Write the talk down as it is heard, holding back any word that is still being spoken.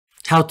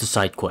How to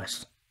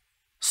SideQuest.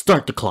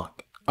 Start the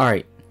clock.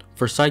 Alright,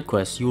 for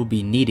SideQuest you will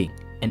be needing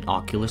an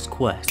Oculus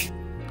Quest.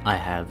 I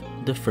have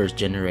the first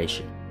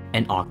generation.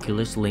 An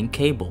Oculus Link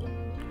cable.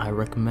 I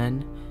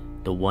recommend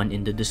the one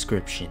in the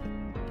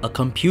description. A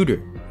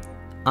computer.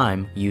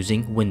 I'm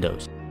using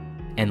Windows.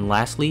 And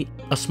lastly,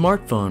 a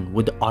smartphone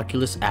with the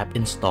Oculus app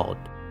installed.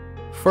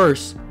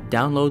 First,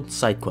 download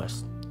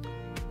SideQuest.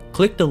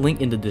 Click the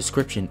link in the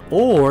description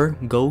or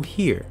go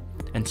here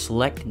and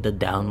select the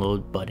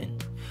download button.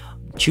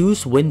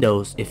 Choose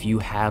Windows if you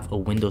have a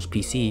Windows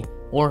PC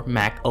or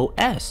Mac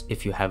OS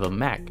if you have a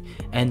Mac,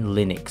 and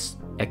Linux,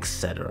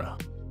 etc.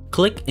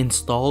 Click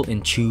install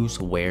and choose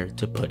where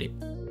to put it.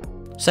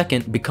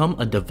 Second, become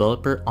a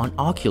developer on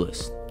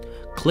Oculus.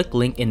 Click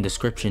link in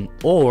description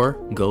or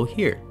go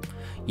here.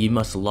 You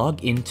must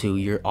log into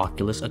your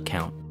Oculus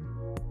account.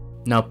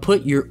 Now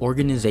put your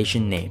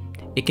organization name.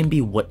 It can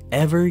be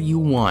whatever you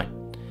want.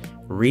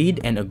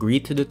 Read and agree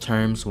to the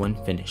terms when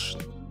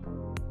finished.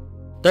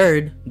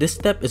 Third, this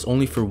step is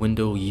only for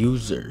Windows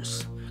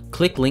users.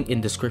 Click link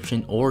in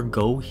description or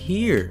go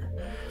here.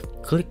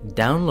 Click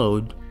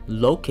download,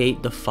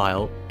 locate the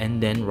file,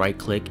 and then right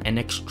click and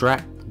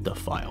extract the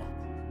file.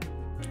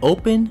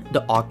 Open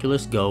the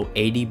Oculus Go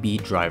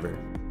ADB driver.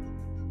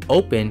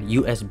 Open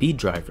USB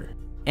driver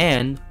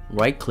and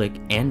right click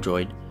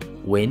Android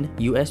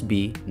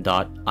WinUSB.inf.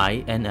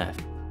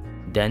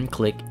 Then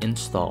click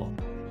install.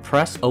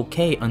 Press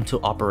OK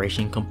until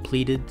operation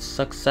completed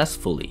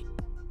successfully.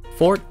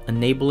 Fourth,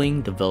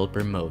 enabling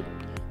developer mode.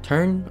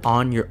 Turn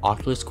on your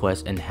Oculus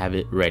Quest and have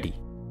it ready.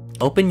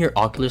 Open your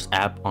Oculus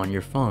app on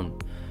your phone.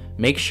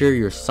 Make sure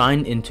you're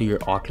signed into your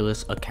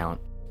Oculus account.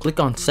 Click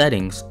on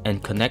settings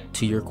and connect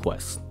to your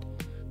Quest.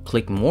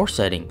 Click more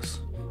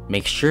settings.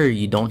 Make sure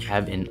you don't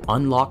have an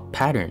unlocked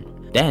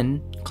pattern.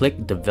 Then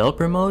click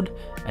developer mode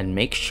and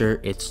make sure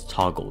it's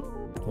toggled.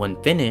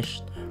 When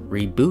finished,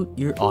 reboot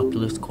your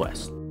Oculus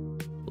Quest.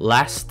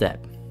 Last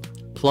step.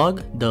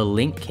 Plug the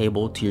link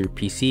cable to your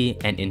PC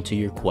and into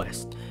your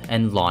Quest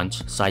and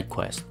launch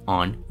SideQuest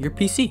on your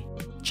PC.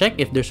 Check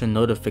if there's a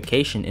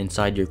notification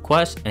inside your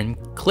Quest and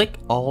click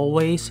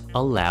always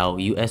allow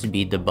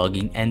USB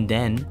debugging and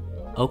then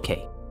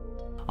OK.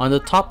 On the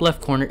top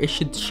left corner, it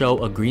should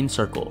show a green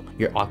circle,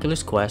 your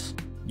Oculus Quest,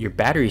 your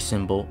battery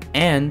symbol,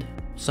 and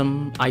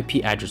some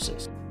IP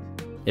addresses.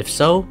 If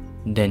so,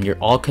 then you're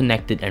all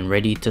connected and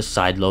ready to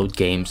sideload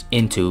games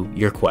into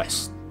your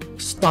Quest.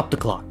 Stop the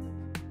clock.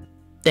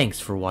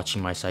 Thanks for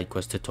watching my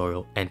SideQuest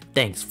tutorial, and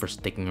thanks for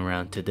sticking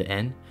around to the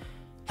end.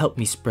 Help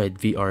me spread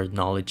VR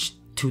knowledge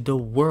to the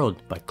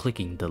world by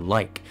clicking the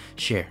like,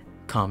 share,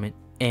 comment,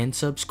 and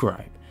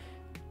subscribe.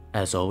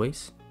 As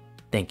always,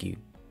 thank you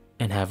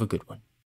and have a good one.